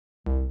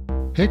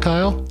Hey,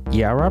 Kyle.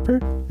 Yeah,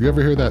 Robert? You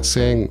ever hear that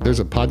saying, there's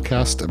a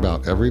podcast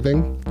about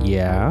everything?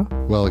 Yeah.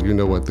 Well, you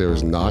know what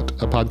there's not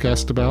a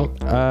podcast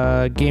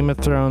about? Game of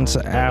Thrones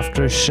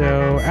after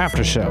show.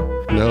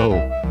 No.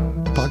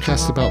 A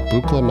podcast about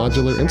Buchla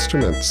Modular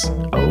Instruments.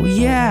 Oh,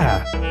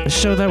 yeah. A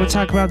show that would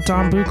talk about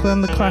Don Buchla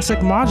and the classic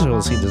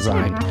modules he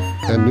designed.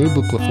 And new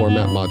Buchla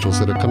format modules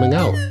that are coming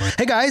out.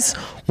 Hey guys,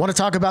 want to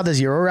talk about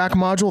this Eurorack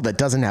module that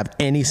doesn't have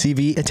any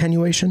CV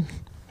attenuation?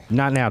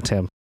 Not now,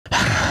 Tim.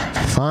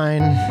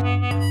 Fine.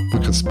 We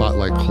can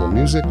spotlight cool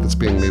music that's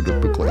being made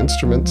with Buchla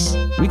instruments.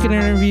 We can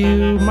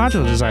interview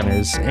module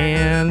designers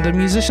and the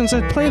musicians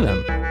that play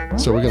them.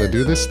 So we're going to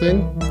do this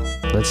thing?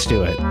 Let's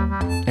do it.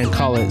 And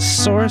call it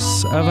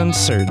Source of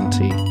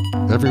Uncertainty.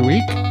 Every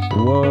week?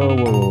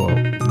 Whoa.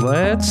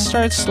 Let's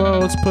start slow.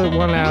 Let's put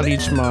one out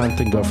each month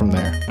and go from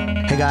there.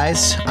 Hey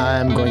guys,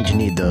 I'm going to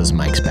need those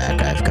mics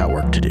back. I've got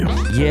work to do.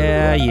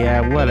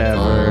 Yeah,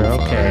 whatever.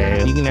 Fine.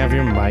 Okay, you can have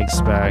your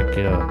mics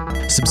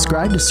back.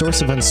 Subscribe to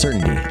Source of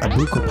Uncertainty, a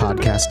Buchla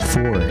podcast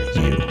for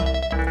you.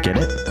 Get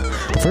it?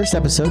 The first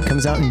episode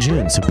comes out in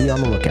June, so be on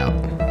the lookout.